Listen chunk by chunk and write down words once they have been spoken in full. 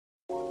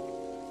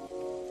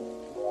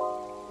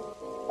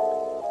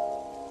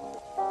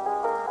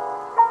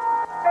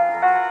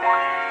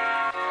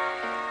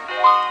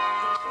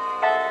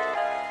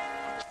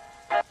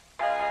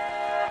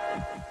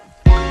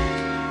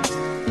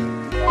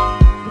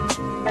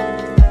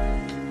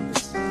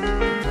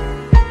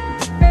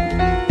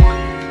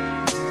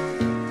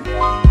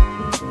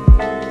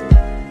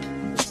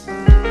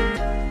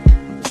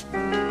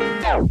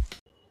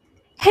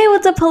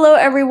Hello,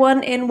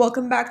 everyone, and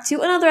welcome back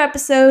to another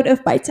episode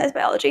of Bite Size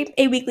Biology,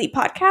 a weekly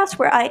podcast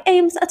where I,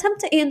 Ames, attempt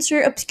to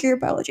answer obscure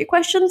biology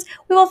questions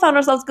we all found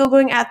ourselves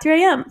Googling at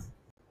 3 a.m.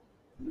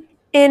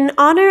 In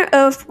honor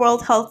of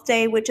World Health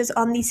Day, which is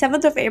on the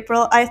 7th of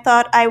April, I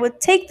thought I would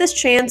take this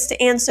chance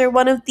to answer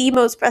one of the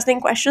most pressing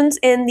questions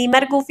in the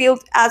medical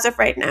field as of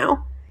right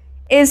now.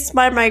 Is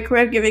my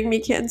microwave giving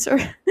me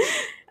cancer?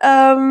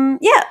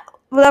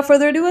 Without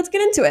further ado, let's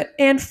get into it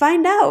and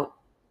find out.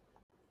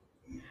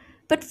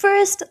 But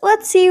first,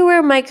 let's see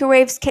where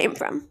microwaves came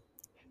from.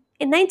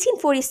 In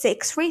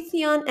 1946,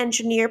 Raytheon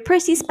engineer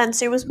Percy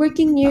Spencer was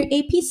working near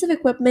a piece of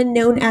equipment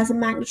known as a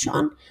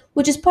magnetron,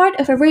 which is part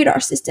of a radar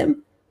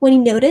system, when he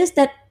noticed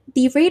that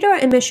the radar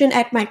emission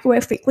at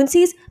microwave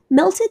frequencies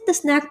melted the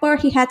snack bar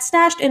he had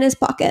stashed in his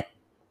pocket.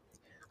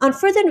 On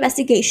further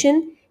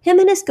investigation, him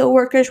and his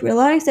co-workers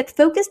realized that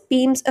focused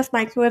beams of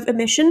microwave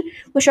emission,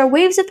 which are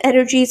waves of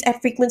energies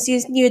at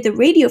frequencies near the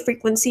radio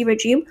frequency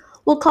regime,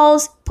 will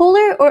cause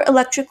polar or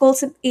electrical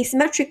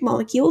asymmetric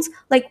molecules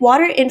like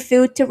water in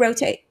food to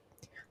rotate.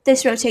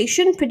 This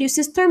rotation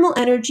produces thermal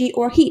energy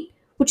or heat,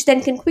 which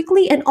then can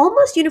quickly and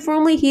almost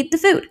uniformly heat the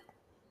food.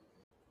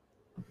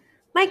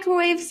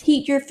 Microwaves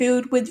heat your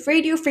food with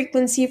radio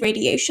frequency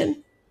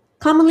radiation,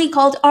 commonly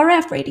called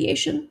RF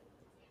radiation.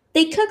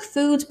 They cook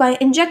foods by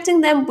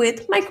injecting them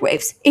with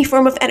microwaves, a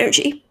form of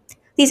energy.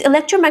 These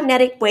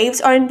electromagnetic waves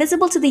are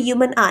invisible to the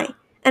human eye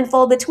and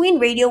fall between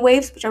radio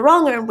waves, which are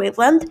longer in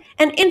wavelength,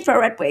 and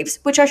infrared waves,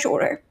 which are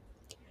shorter.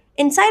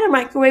 Inside a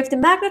microwave, the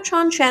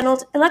magnetron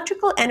channels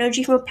electrical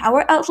energy from a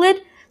power outlet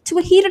to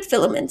a heated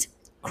filament,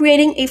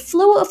 creating a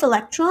flow of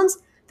electrons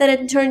that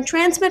in turn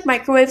transmit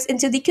microwaves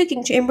into the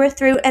cooking chamber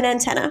through an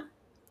antenna.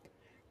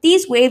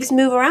 These waves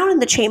move around in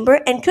the chamber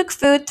and cook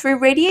food through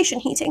radiation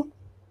heating.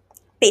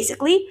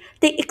 Basically,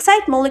 they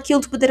excite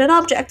molecules within an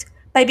object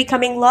by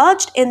becoming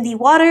lodged in the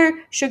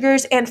water,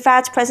 sugars, and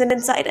fats present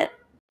inside it.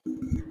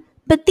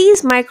 But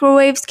these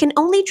microwaves can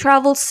only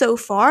travel so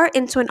far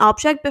into an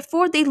object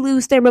before they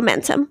lose their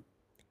momentum.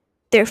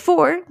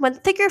 Therefore, when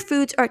thicker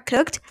foods are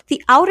cooked,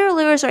 the outer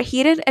layers are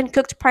heated and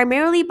cooked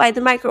primarily by the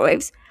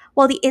microwaves,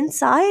 while the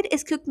inside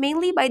is cooked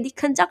mainly by the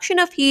conduction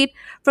of heat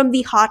from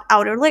the hot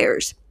outer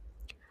layers.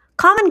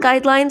 Common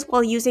guidelines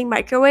while using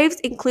microwaves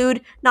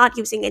include not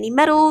using any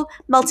metal,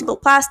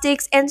 meltable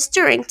plastics, and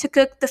stirring to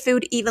cook the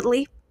food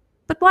evenly.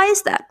 But why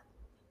is that?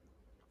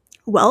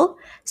 Well,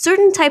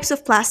 certain types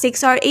of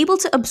plastics are able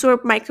to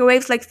absorb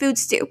microwaves like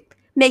foods do,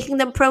 making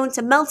them prone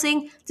to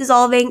melting,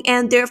 dissolving,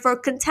 and therefore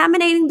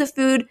contaminating the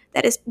food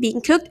that is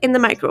being cooked in the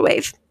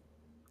microwave.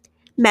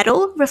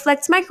 Metal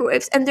reflects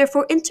microwaves and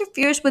therefore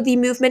interferes with the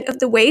movement of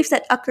the waves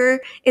that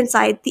occur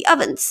inside the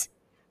ovens.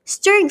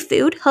 Stirring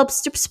food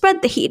helps to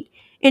spread the heat,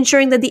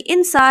 ensuring that the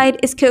inside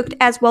is cooked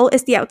as well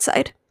as the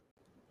outside.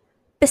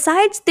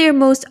 Besides their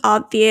most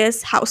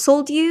obvious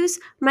household use,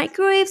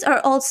 microwaves are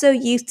also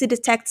used to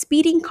detect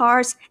speeding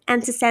cars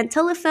and to send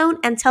telephone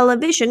and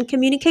television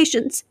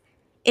communications.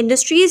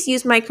 Industries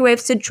use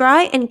microwaves to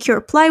dry and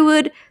cure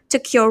plywood, to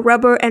cure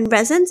rubber and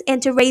resins,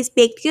 and to raise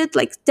baked goods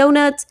like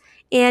donuts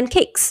and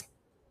cakes.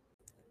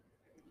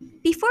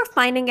 Before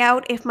finding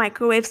out if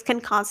microwaves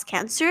can cause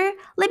cancer,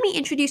 let me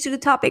introduce you to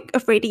the topic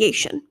of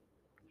radiation.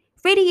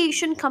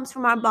 Radiation comes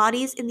from our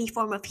bodies in the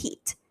form of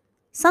heat.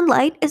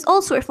 Sunlight is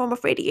also a form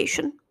of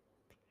radiation.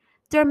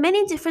 There are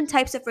many different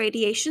types of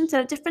radiations that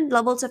have different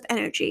levels of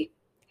energy.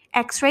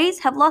 X-rays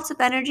have lots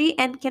of energy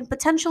and can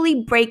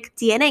potentially break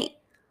DNA.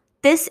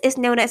 This is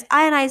known as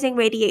ionizing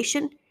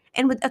radiation,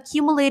 and with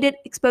accumulated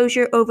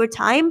exposure over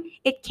time,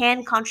 it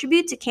can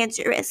contribute to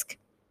cancer risk.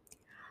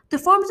 The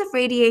forms of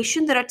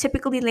radiation that are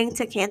typically linked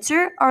to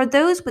cancer are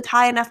those with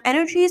high enough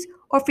energies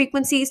or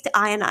frequencies to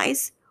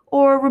ionize,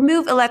 or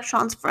remove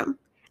electrons from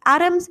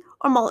atoms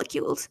or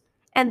molecules,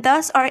 and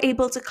thus are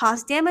able to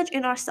cause damage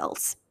in our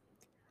cells.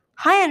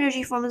 High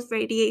energy forms of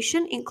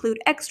radiation include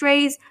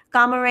X-rays,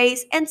 gamma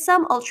rays, and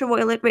some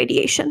ultraviolet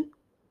radiation.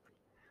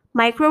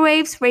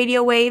 Microwaves,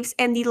 radio waves,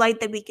 and the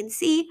light that we can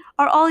see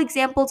are all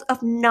examples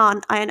of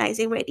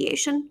non-ionizing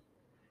radiation.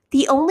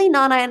 The only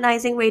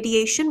non-ionizing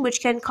radiation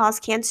which can cause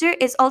cancer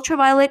is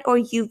ultraviolet or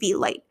UV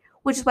light,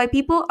 which is why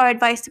people are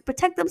advised to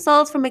protect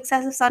themselves from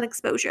excessive sun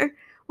exposure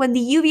when the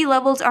UV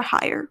levels are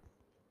higher.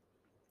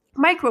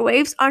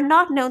 Microwaves are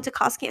not known to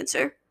cause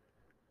cancer.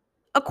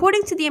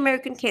 According to the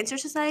American Cancer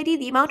Society,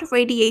 the amount of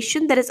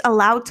radiation that is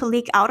allowed to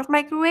leak out of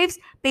microwaves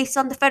based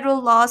on the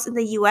federal laws in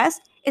the US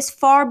is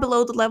far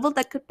below the level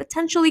that could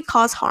potentially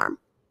cause harm.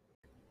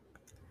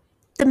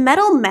 The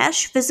metal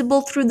mesh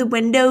visible through the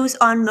windows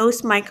on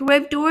most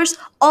microwave doors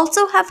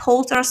also have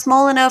holes that are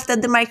small enough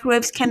that the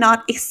microwaves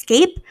cannot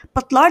escape,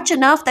 but large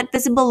enough that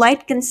visible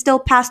light can still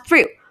pass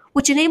through,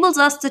 which enables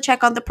us to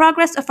check on the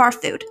progress of our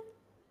food.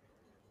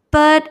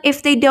 But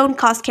if they don't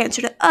cause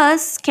cancer to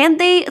us, can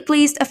they at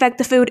least affect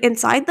the food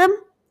inside them?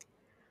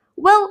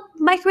 Well,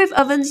 microwave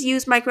ovens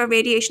use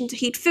microradiation to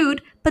heat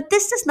food, but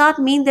this does not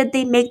mean that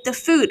they make the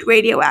food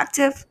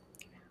radioactive.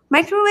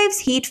 Microwaves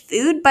heat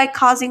food by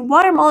causing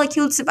water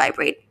molecules to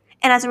vibrate,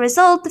 and as a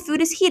result, the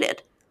food is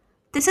heated.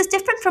 This is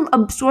different from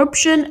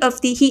absorption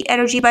of the heat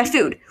energy by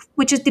food,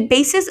 which is the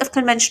basis of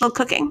conventional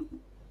cooking.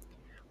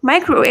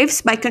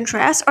 Microwaves, by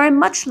contrast, are a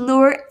much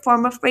lower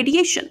form of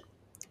radiation.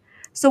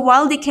 So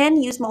while they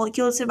can use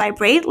molecules to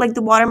vibrate, like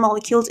the water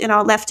molecules in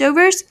our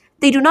leftovers,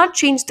 they do not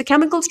change the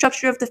chemical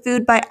structure of the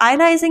food by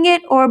ionizing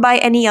it or by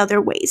any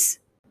other ways.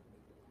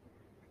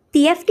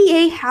 The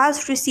FDA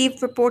has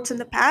received reports in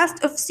the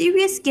past of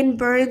serious skin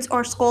burns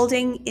or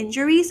scalding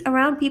injuries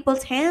around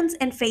people's hands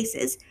and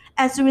faces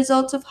as a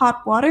result of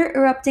hot water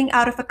erupting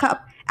out of a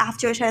cup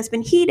after it has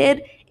been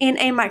heated in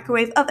a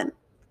microwave oven.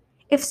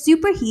 If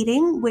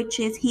superheating, which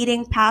is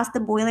heating past the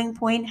boiling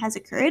point, has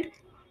occurred,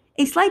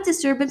 a slight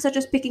disturbance, such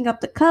as picking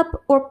up the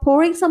cup or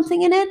pouring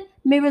something in it,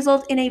 may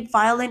result in a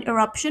violent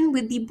eruption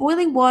with the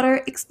boiling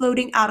water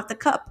exploding out of the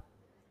cup.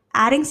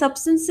 Adding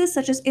substances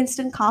such as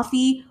instant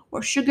coffee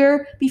or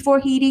sugar before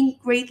heating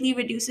greatly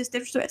reduces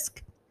this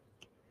risk.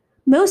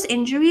 Most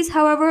injuries,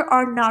 however,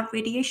 are not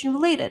radiation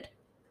related.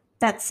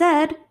 That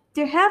said,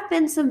 there have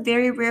been some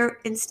very rare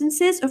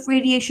instances of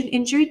radiation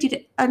injury due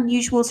to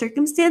unusual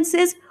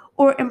circumstances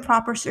or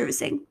improper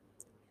servicing.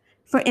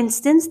 For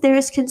instance, there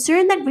is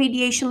concern that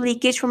radiation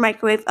leakage from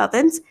microwave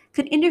ovens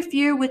could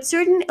interfere with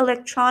certain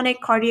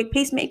electronic cardiac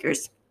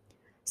pacemakers.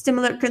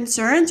 Similar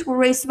concerns were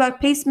raised about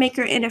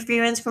pacemaker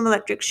interference from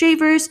electric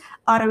shavers,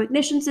 auto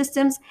ignition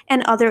systems,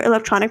 and other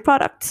electronic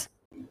products.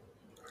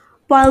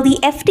 While the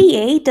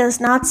FDA does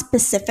not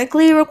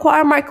specifically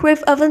require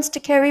microwave ovens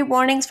to carry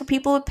warnings for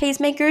people with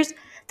pacemakers,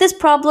 this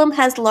problem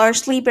has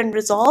largely been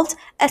resolved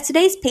as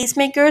today's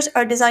pacemakers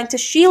are designed to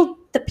shield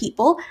the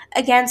people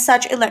against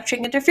such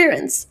electric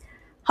interference.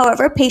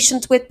 However,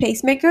 patients with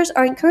pacemakers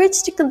are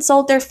encouraged to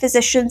consult their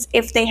physicians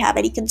if they have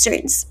any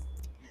concerns.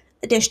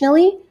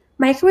 Additionally,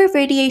 microwave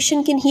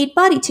radiation can heat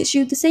body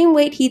tissue the same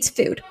way it heats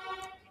food.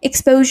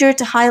 Exposure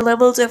to high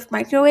levels of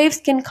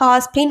microwaves can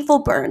cause painful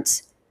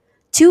burns.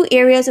 Two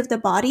areas of the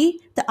body,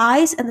 the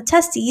eyes and the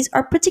testes,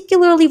 are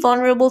particularly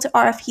vulnerable to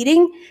RF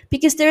heating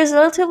because there is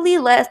relatively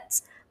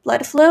less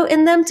blood flow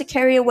in them to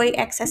carry away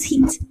excess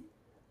heat.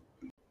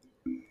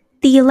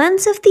 The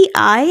lens of the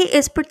eye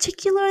is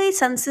particularly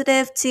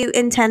sensitive to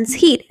intense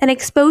heat, and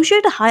exposure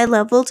to high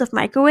levels of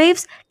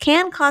microwaves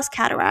can cause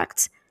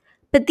cataracts.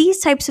 But these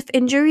types of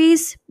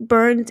injuries,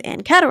 burns,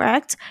 and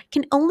cataracts,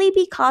 can only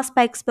be caused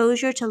by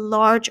exposure to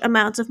large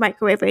amounts of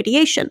microwave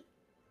radiation.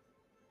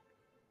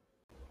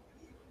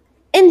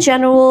 In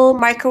general,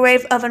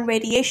 microwave oven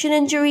radiation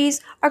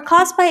injuries are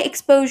caused by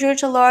exposure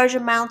to large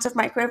amounts of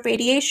microwave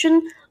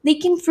radiation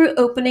leaking through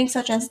openings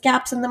such as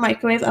gaps in the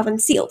microwave oven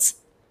seals.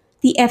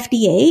 The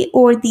FDA,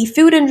 or the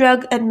Food and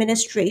Drug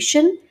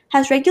Administration,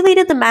 has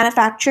regulated the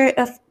manufacture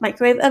of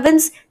microwave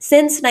ovens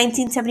since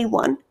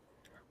 1971.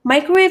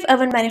 Microwave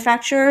oven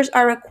manufacturers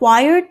are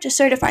required to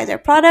certify their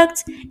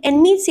products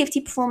and meet safety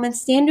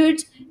performance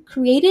standards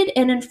created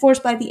and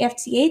enforced by the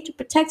FDA to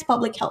protect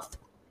public health.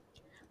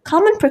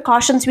 Common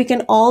precautions we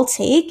can all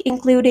take,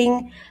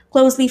 including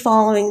closely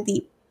following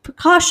the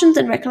precautions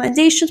and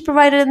recommendations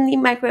provided in the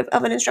microwave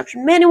oven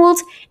instruction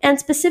manuals, and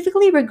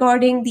specifically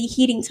regarding the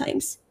heating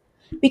times.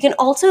 We can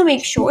also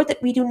make sure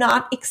that we do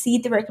not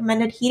exceed the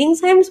recommended heating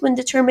times when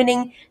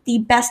determining the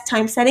best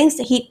time settings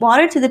to heat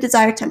water to the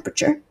desired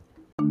temperature.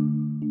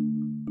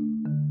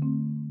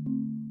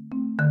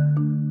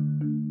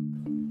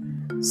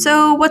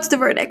 So, what's the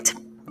verdict?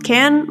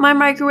 Can my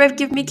microwave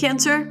give me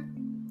cancer?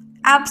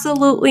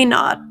 Absolutely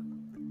not.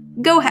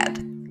 Go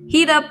ahead.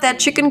 Heat up that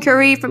chicken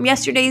curry from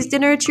yesterday's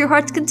dinner to your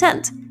heart's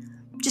content.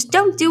 Just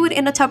don't do it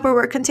in a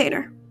Tupperware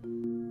container.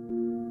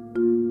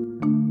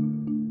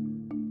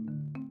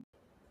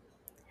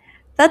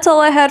 That's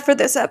all I had for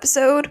this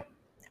episode.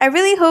 I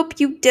really hope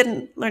you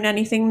didn't learn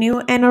anything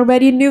new and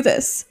already knew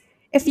this.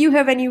 If you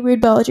have any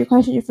weird biology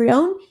questions of your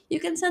own,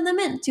 you can send them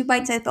in to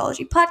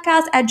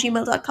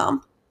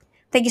bitesizebiologypodcast@gmail.com.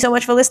 Thank you so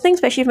much for listening,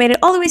 especially if you made it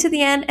all the way to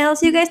the end, and I'll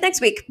see you guys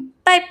next week.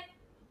 Bye!